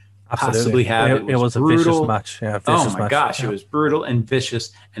ever possibly have. It was a vicious match. Yeah, vicious match. Gosh, yeah. It was brutal and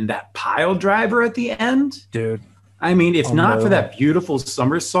vicious, and that pile driver at the end, dude. I mean, if not for that beautiful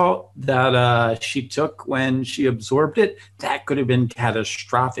somersault that she took when she absorbed it, that could have been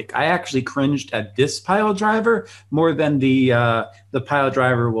catastrophic. I actually cringed at this pile driver more than the pile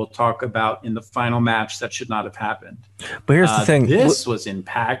driver we'll talk about in the final match that should not have happened. But here's the thing. This was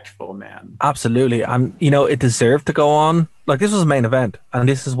impactful, man. Absolutely. And, it deserved to go on. Like, this was a main event. And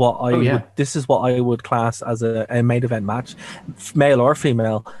this is what I would class as a main event match, male or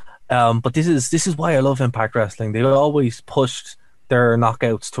female. But this is why I love Impact Wrestling. They always pushed their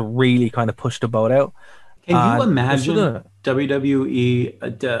knockouts to really kind of push the boat out. Can you imagine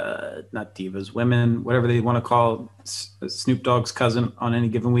WWE, not divas, women, whatever they want to call Snoop Dogg's cousin on any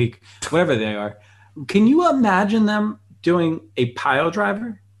given week, whatever they are. Can you imagine them doing a pile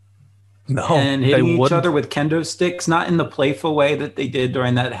driver? No, and hitting each other with kendo sticks, not in the playful way that they did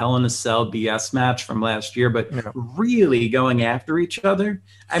during that Hell in a Cell BS match from last year, but really going after each other.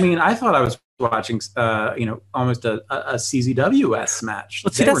 I mean, I thought I was watching, almost a CZWS match.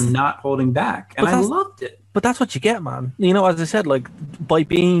 They were not holding back, and I loved it. But that's what you get, man. As I said, like, by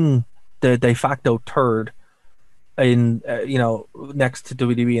being the de facto third in, next to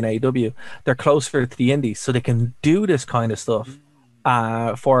WWE and AEW, they're closer to the indies, so they can do this kind of stuff.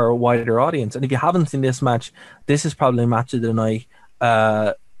 For a wider audience. And if you haven't seen this match, this is probably a match of the night.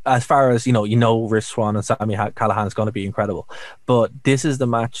 As far as Rich Swann and Sami Callihan is going to be incredible, but this is the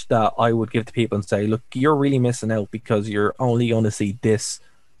match that I would give to people and say, look, you're really missing out because you're only going to see this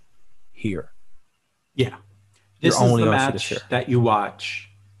here. Yeah, this is the match that you watch.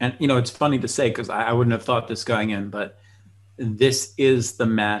 And it's funny to say because I wouldn't have thought this going in, but this is the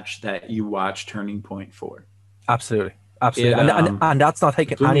match that you watch Turning Point for. Absolutely. And that's not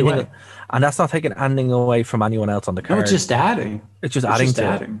taking anything. And that's not taking anything away from anyone else on the card. No, it's just adding. It's just adding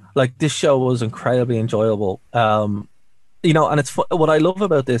to it. Like, this show was incredibly enjoyable. And it's what I love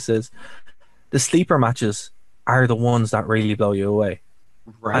about this is the sleeper matches are the ones that really blow you away.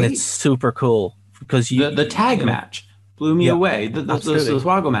 Right. And it's super cool because the tag match blew me away. The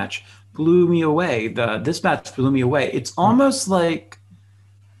Swaggle match blew me away. This match blew me away. It's almost like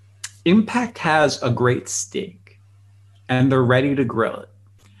Impact has a great steak. And they're ready to grill it.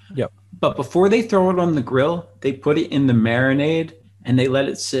 Yep. But before they throw it on the grill, they put it in the marinade and they let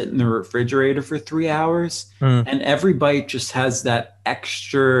it sit in the refrigerator for 3 hours. And every bite just has that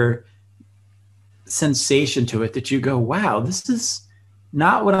extra sensation to it that you go, wow, this is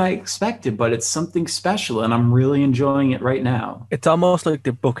not what I expected, but it's something special. And I'm really enjoying it right now. It's almost like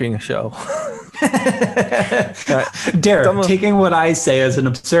they're booking a show. Derek, taking what I say as an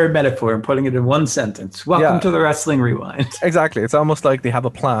absurd metaphor and putting it in one sentence. Welcome to the Wrestling Rewind. Exactly. It's almost like they have a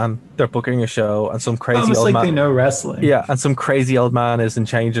plan. They're booking a show and some crazy almost old like man. They know wrestling. Yeah, and some crazy old man isn't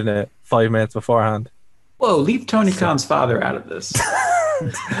changing it 5 minutes beforehand. Whoa, leave Tony Khan's father out of this.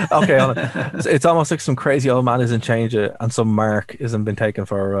 Okay, it's almost like some crazy old man isn't changing and some mark isn't been taken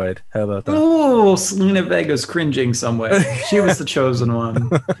for a ride. How about that? Oh, Selena Vega's cringing some way. She was the chosen one.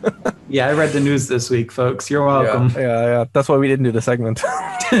 Yeah, I read the news this week, folks. You're welcome. Yeah. That's why we didn't do the segment.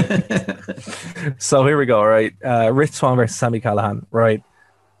 So here we go, right? Rich Swann versus Sami Callihan, right?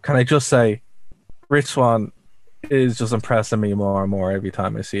 Can I just say, Rich Swann is just impressing me more and more every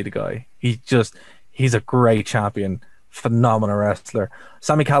time I see the guy. He's a great champion, phenomenal wrestler.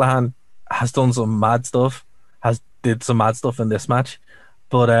 Sami Callihan has done some mad stuff, did some mad stuff in this match,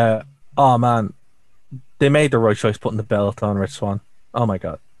 but oh man, they made the right choice putting the belt on Rich Swann. Oh my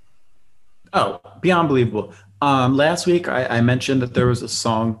god. Oh, beyond believable. Last week I mentioned that there was a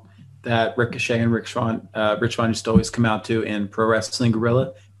song that Ricochet and Rich Swann used to always come out to in Pro Wrestling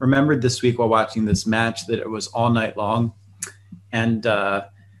Guerrilla. Remembered this week while watching this match that it was all night long, and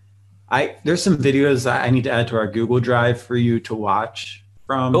there's some videos that I need to add to our Google Drive for you to watch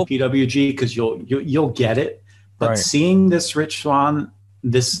from PWG because you'll get it. But right. Seeing this Rich Swann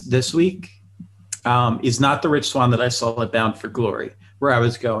this week is not the Rich Swann that I saw at Bound for Glory, where I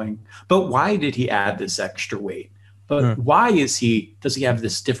was going, but why did he add this extra weight? But why does he have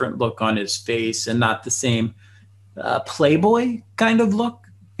this different look on his face and not the same Playboy kind of look?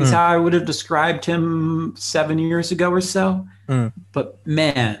 Is how I would have described him 7 years ago or so. But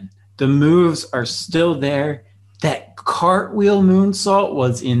man, the moves are still there. That cartwheel moonsault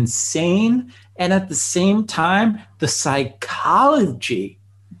was insane. And at the same time, the psychology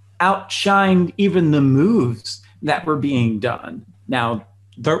outshined even the moves that were being done. Now,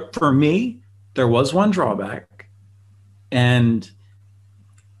 for me, there was one drawback. And,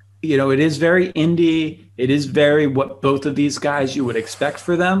 you know, it is very indie. It is very what both of these guys you would expect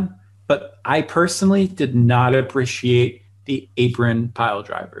for them. But I personally did not appreciate the apron pile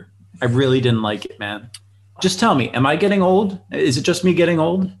driver. I really didn't like it, man. Just tell me, am I getting old? Is it just me getting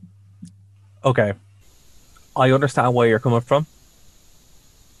old? Okay. I understand where you're coming from.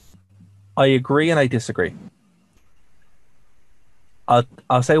 I agree and I disagree.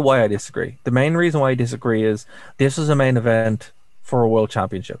 I'll say why I disagree. The main reason why I disagree is this is a main event for a world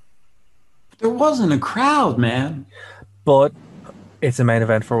championship. There wasn't a crowd, man. But it's a main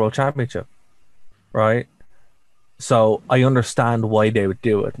event for a world championship, right? So I understand why they would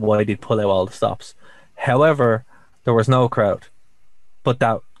do it, why they'd pull out all the stops. However, there was no crowd. But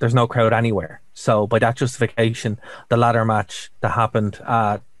there's no crowd anywhere. So by that justification, the ladder match that happened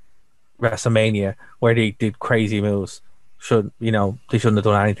at WrestleMania, where they did crazy moves, they shouldn't have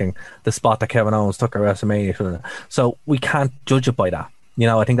done anything. The spot that Kevin Owens took at WrestleMania shouldn't have. So we can't judge it by that.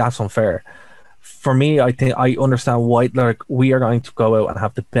 I think that's unfair. For me, I think I understand why we are going to go out and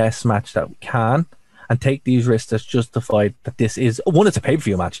have the best match that we can and take these risks that's justified that this is, one, it's a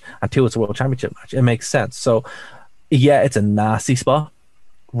pay-per-view match, and two, it's a world championship match. It makes sense. So yeah, it's a nasty spot,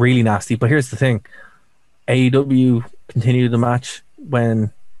 really nasty. But here's the thing: AEW continued the match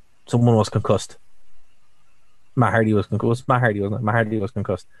when someone was concussed. Matt Hardy was concussed. Matt Hardy was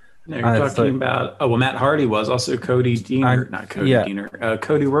concussed. No, you're talking about Matt Hardy was also Cody Deaner, Deaner.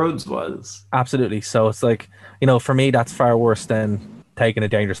 Cody Rhodes was. Absolutely. So it's like, for me, that's far worse than taking a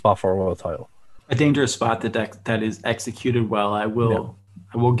dangerous spot for a world title. A dangerous spot that is executed well. I will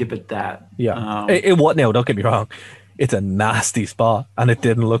give it that. Yeah. What now? Don't get me wrong. It's a nasty spot and it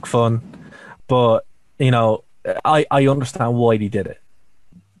didn't look fun, but I understand why he did it.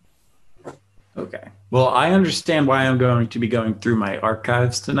 Okay. Well, I understand why I'm going to be going through my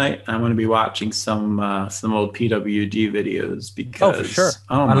archives tonight. I'm going to be watching some old PWG videos because for sure.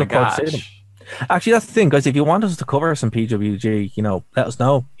 Oh my gosh. Actually, that's the thing, guys. If you want us to cover some PWG, let us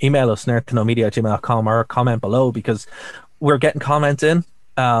know. Email us, nerdtoknowmedia@gmail.com, or comment below, because we're getting comments in.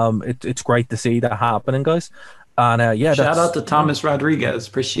 It's great to see that happening, guys. And shout out to Thomas Rodriguez.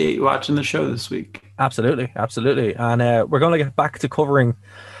 Appreciate you watching the show this week. Absolutely. And we're going to get back to covering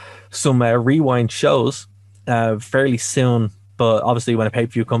some rewind shows fairly soon, but obviously when a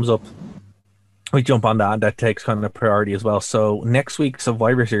pay-per-view comes up, we jump on that, and that takes kind of priority as well. So next week's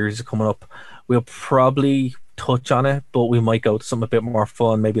Survivor Series is coming up. We'll probably touch on it, but we might go to something a bit more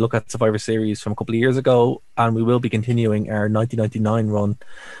fun, maybe look at Survivor Series from a couple of years ago, and we will be continuing our 1999 run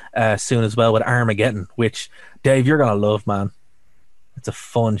soon as well with Armageddon, which, Dave, you're going to love, man. It's a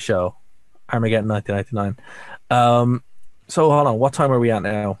fun show. Armageddon 1999. So hold on, what time are we at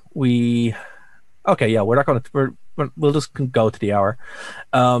now? We're not going to. We'll just go to the hour.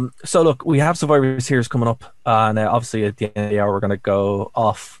 So look, we have Survivor Series coming up, and obviously at the end of the hour we're going to go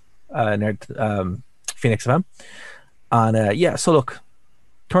off Phoenix FM, and so look,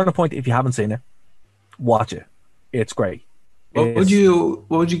 Turn the Point. If you haven't seen it, watch it. It's great. What would you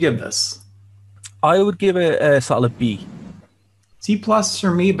give this? I would give it a solid B. C+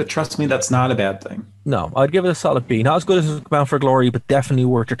 for me, but trust me, that's not a bad thing. No, I'd give it a solid B. Not as good as Bound for Glory, but definitely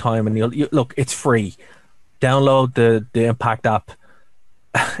worth your time. And look, it's free. Download the Impact app.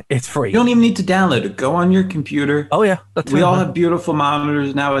 It's free. You don't even need to download it. Go on your computer. Oh yeah, we all have beautiful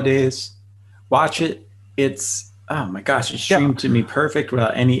monitors nowadays. Watch it. It's oh my gosh, it streamed to me perfect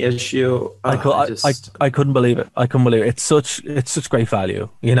without any issue. I couldn't believe it. I couldn't believe it. It's such great value.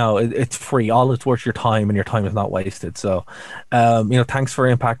 You know, it's free. All it's worth your time, and your time is not wasted. So, thanks for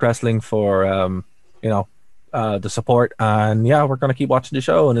Impact Wrestling for the support. And yeah, we're gonna keep watching the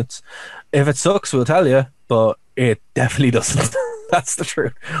show. And if it sucks, we'll tell you, but it definitely doesn't. That's the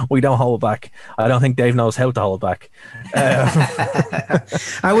truth. We don't hold back. I don't think Dave knows how to hold back.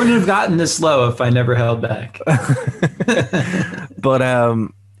 I wouldn't have gotten this low if I never held back. But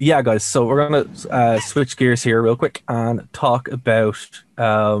yeah, guys. So we're gonna switch gears here real quick and talk about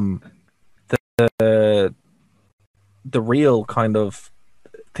the real kind of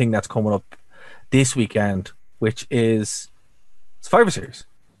thing that's coming up this weekend, which is Survivor Series.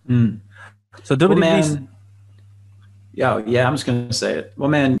 So WWE. Yeah, I'm just going to say it. Well,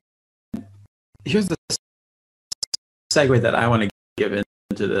 man, here's the segue that I want to give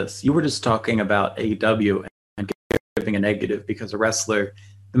into this. You were just talking about AEW and giving a negative because a wrestler,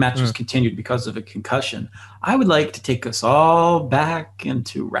 the match was continued because of a concussion. I would like to take us all back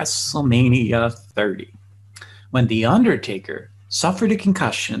into WrestleMania 30, when The Undertaker suffered a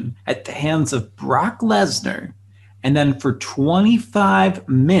concussion at the hands of Brock Lesnar, and then for 25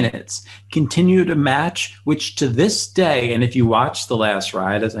 minutes continued a match, which to this day, and if you watch The Last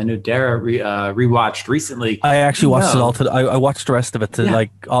Ride, as I know Dara rewatched recently. I actually watched it all today. I watched the rest of it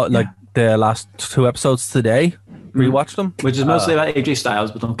the last 2 episodes today. Rewatched them. Which is mostly about AJ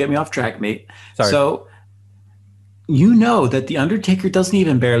Styles, but don't get me off track, mate. Sorry. So, you know that The Undertaker doesn't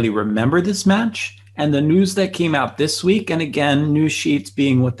even barely remember this match. And the news that came out this week, and again, news sheets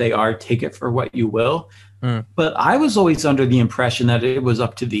being what they are, take it for what you will. But I was always under the impression that it was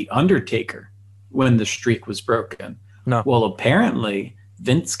up to The Undertaker when the streak was broken. No. Well, apparently,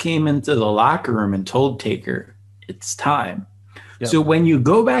 Vince came into the locker room and told Taker, it's time. Yep. So when you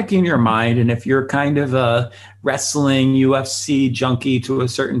go back in your mind, and if you're kind of a wrestling UFC junkie to a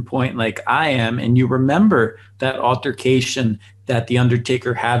certain point like I am, and you remember that altercation that The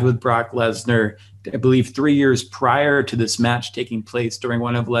Undertaker had with Brock Lesnar, I believe 3 years prior to this match taking place during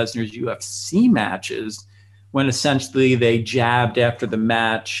one of Lesnar's UFC matches, when essentially they jabbed after the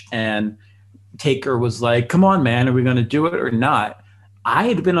match and Taker was like, come on, man, are we going to do it or not? I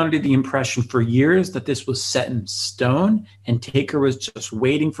had been under the impression for years that this was set in stone and Taker was just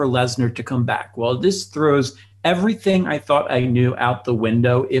waiting for Lesnar to come back. Well, this throws everything I thought I knew out the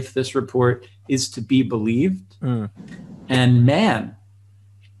window if this report is to be believed. And man,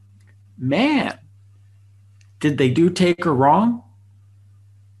 did they do Taker wrong?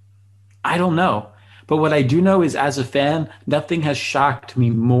 I don't know. But what I do know is, as a fan, nothing has shocked me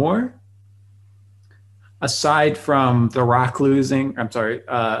more, aside from The Rock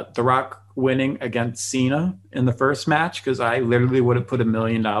winning against Cena in the first match, because I literally would have put $1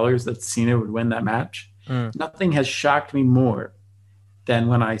 million that Cena would win that match. Nothing has shocked me more than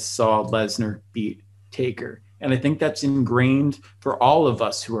when I saw Lesnar beat Taker. And I think that's ingrained for all of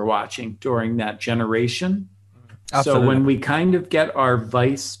us who are watching during that generation. Absolutely. So when we kind of get our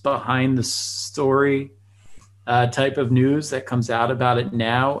Vice behind the story type of news that comes out about it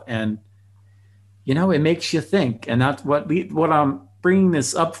now, and it makes you think. And that's what I'm bringing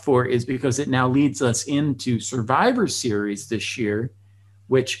this up for, is because it now leads us into Survivor Series this year,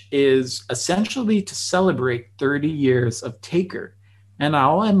 which is essentially to celebrate 30 years of Taker. And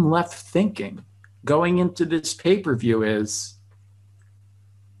all I'm left thinking going into this pay-per-view is,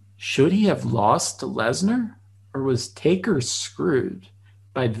 should he have lost to Lesnar? Or was Taker screwed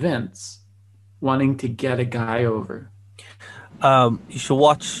by Vince wanting to get a guy over? You should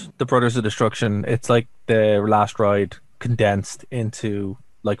watch The Brothers of Destruction. It's like The Last Ride condensed into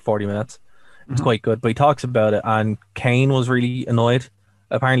like 40 minutes. It's quite good. But he talks about it, and Kane was really annoyed.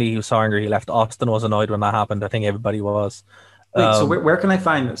 Apparently he was so angry he left. Austin was annoyed when that happened. I think everybody was. Wait, so where can I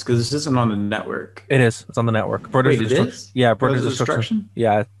find this? Because this isn't on the network. It is. It's on the network. Brothers Wait, it is? Yeah, Brothers of Destruction.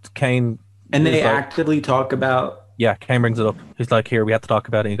 Yeah, Kane. And they actively talk about... Yeah, Kane brings it up. He's like, here, we had to talk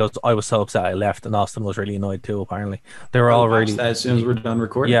about it. And he goes, I was so upset I left. And Austin was really annoyed too, apparently. They were all really... As soon as we're done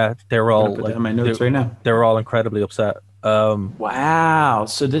recording? Yeah, they were all... Put that in my notes right now. They were all incredibly upset. Wow.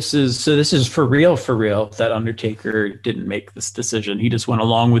 So this is for real, that Undertaker didn't make this decision. He just went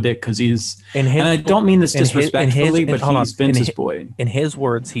along with it because he's... and I don't mean this disrespectfully, but he's Vince's boy. In his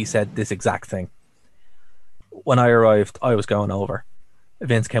words, he said this exact thing. When I arrived, I was going over.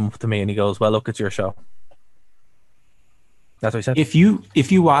 Vince came up to me and he goes, well, look, it's your show. That's what he said.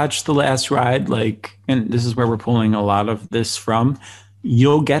 If you watch The Last Ride, like, and this is where we're pulling a lot of this from,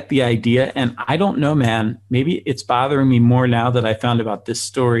 you'll get the idea. And I don't know, man, maybe it's bothering me more now that I found about this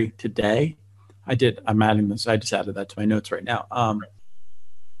story today. I'm adding this. I just added that to my notes right now.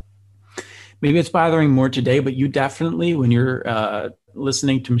 Maybe it's bothering more today, but you definitely, when you're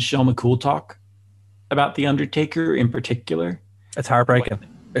listening to Michelle McCool talk about The Undertaker in particular, it's heartbreaking.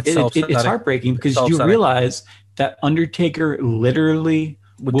 It's heartbreaking because you realize that Undertaker literally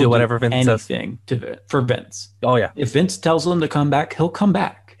would do whatever Vince anything for Vince. Oh yeah. If Vince tells him to come back, he'll come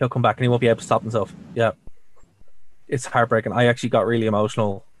back. He'll come back and he won't be able to stop himself. Yeah. It's heartbreaking. I actually got really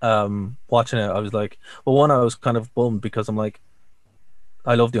emotional watching it. I was like, well, one, I was kind of bummed because I'm like,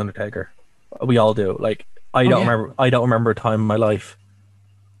 I love The Undertaker. We all do. Like, I don't remember a time in my life.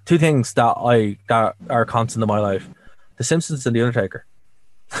 Two things that are constant in my life: The Simpsons and The Undertaker.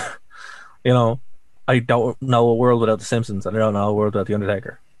 You know, I don't know a world without The Simpsons, and I don't know a world without The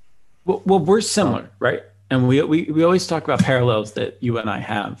Undertaker. Well, we're similar, right? And we always talk about parallels that you and I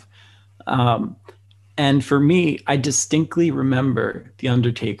have. And for me, I distinctly remember The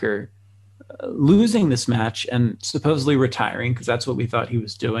Undertaker losing this match and supposedly retiring, because that's what we thought he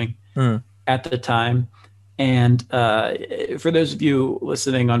was doing at the time. And for those of you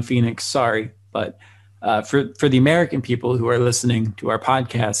listening on Phoenix, sorry, but for the American people who are listening to our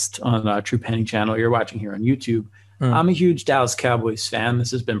podcast on True Penny Channel, you're watching here on YouTube, I'm a huge Dallas Cowboys fan.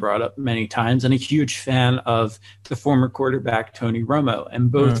 This has been brought up many times, and a huge fan of the former quarterback, Tony Romo.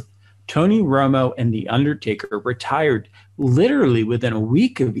 And both Tony Romo and The Undertaker retired literally within a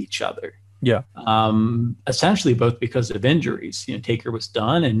week of each other. Yeah. Essentially both because of injuries. You know, Taker was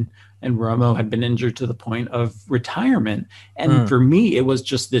done and Romo had been injured to the point of retirement. And for me, it was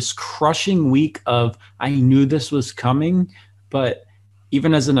just this crushing week of, I knew this was coming, but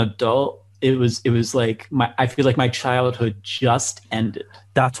even as an adult, it was like I feel like my childhood just ended.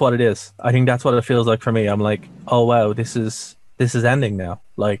 That's what it is. I think that's what it feels like for me. I'm like, oh wow, this is ending now.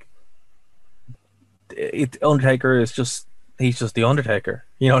 Like, Undertaker is he's just the Undertaker.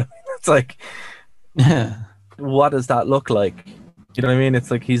 You know what I mean? It's like, what does that look like? You know what I mean?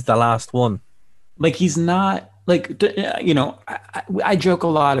 It's like he's the last one. Like, he's not, like, you know, I joke a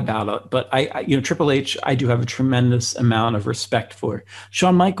lot about it, but Triple H, I do have a tremendous amount of respect for.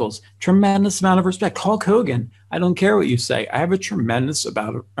 Shawn Michaels, tremendous amount of respect. Hulk Hogan, I don't care what you say. I have a tremendous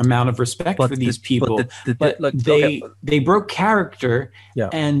amount of respect for these people. But they broke character,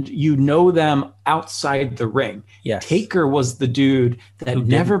 and you know them outside the ring. Yes. Taker was the dude that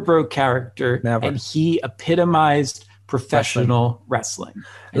never broke character, and he epitomized professional wrestling.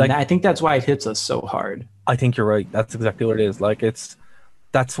 And I think that's why it hits us so hard. I think you're right. That's exactly what it is. Like,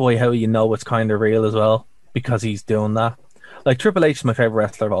 that's why how you know it's kind of real as well, because he's doing that. Like, Triple H is my favorite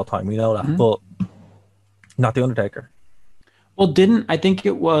wrestler of all time. We know that, but not The Undertaker. Well, I think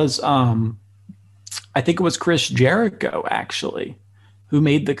it was Chris Jericho actually who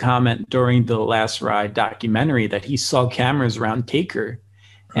made the comment during the Last Ride documentary that he saw cameras around Taker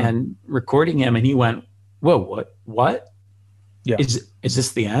and recording him, and he went, "Whoa, what? Yeah. Is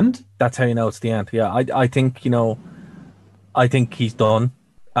this the end?" That's how you know it's the end. Yeah, I think, you know, I think he's done,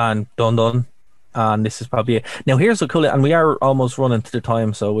 and this is probably it. Now, here's the cool, and we are almost running to the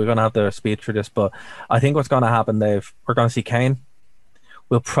time, so we're gonna have to speed through this. But I think what's gonna happen, Dave, we're gonna see Kane.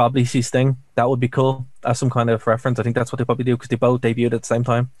 We'll probably see Sting. That would be cool as some kind of reference. I think that's what they probably do, because they both debuted at the same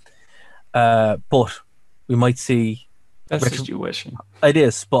time. But we might see. That's just you wishing. It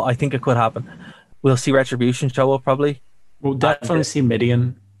is, but I think it could happen. We'll see Retribution show up probably. We'll definitely see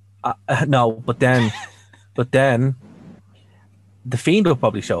Mideon. No, but then the Fiend will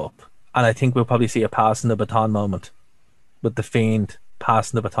probably show up, and I think we'll probably see a passing the baton moment with the Fiend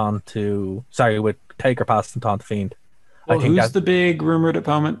passing the baton with Taker passing the baton to Fiend. Well, who's the big rumored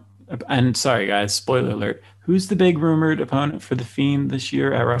opponent? And sorry guys, spoiler alert. Who's the big rumored opponent for the Fiend this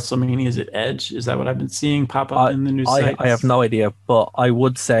year at WrestleMania? Is it Edge? Is that what I've been seeing pop up in the news sites? I have no idea, but I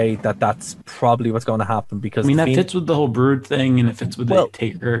would say that that's probably what's going to happen, because that fits with the whole Brood thing, and it fits with the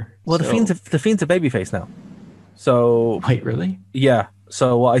Taker. Well, the Fiend's a babyface now. So wait, really? Yeah.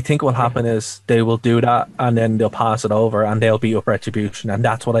 So what I think will happen is they will do that, and then they'll pass it over, and they'll beat up Retribution, and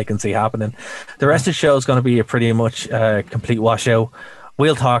that's what I can see happening. The rest of the show is going to be a pretty much complete washout.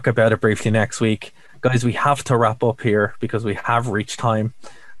 We'll talk about it briefly next week. Guys, we have to wrap up here because we have reached time.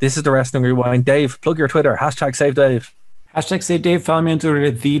 This is the Wrestling Rewind. Dave, plug your Twitter. #SaveDave. #SaveDave. Follow me on Twitter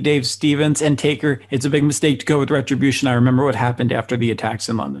at @TheDaveStevens. And Taker, it's a big mistake to go with Retribution. I remember what happened after the attacks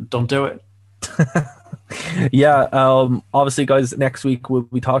in London. Don't do it. Yeah, obviously, guys, next week we'll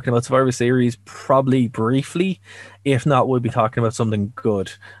be talking about Survivor Series, probably briefly. If not, we'll be talking about something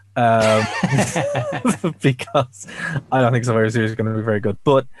good. because I don't think Survivor Series is going to be very good.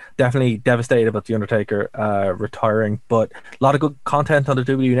 But definitely devastated about The Undertaker retiring. But a lot of good content on the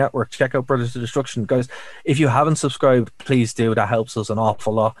WWE Network. Check out Brothers of Destruction. Guys, if you haven't subscribed, please do. That helps us an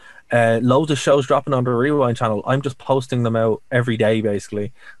awful lot. Loads of shows dropping on the Rewind channel. I'm just posting them out every day,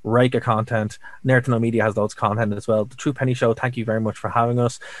 basically. Rake content. Nerd to Know Media has loads of content as well. The True Penny Show, thank you very much for having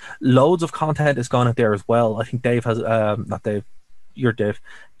us. Loads of content is gone out there as well. I think Dave has, not Dave, you're Dave.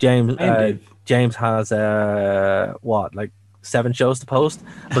 James has like 7 shows to post,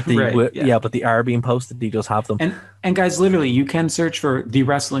 but but they are being posted. He does have them. And guys, literally, you can search for The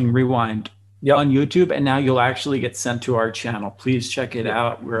Wrestling Rewind on YouTube, and now you'll actually get sent to our channel. Please check it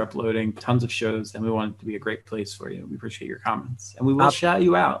out. We're uploading tons of shows, and we want it to be a great place for you. We appreciate your comments, and we will shout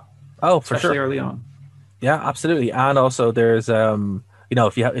you out. Oh, for sure, early on. Yeah, absolutely. And also, there's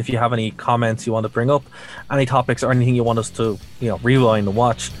if you have any comments you want to bring up, any topics or anything you want us to, rewind and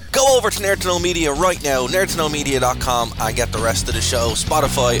watch, go over to Nerd to Know Media right now, nerdtoknowmedia.com, and get the rest of the show.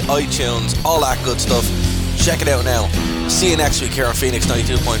 Spotify, iTunes, all that good stuff. Check it out now. See you next week here on Phoenix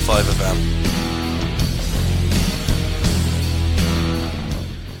 92.5 FM.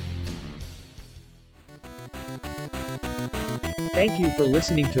 Thank you for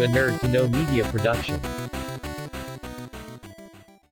listening to a Nerd to Know Media production.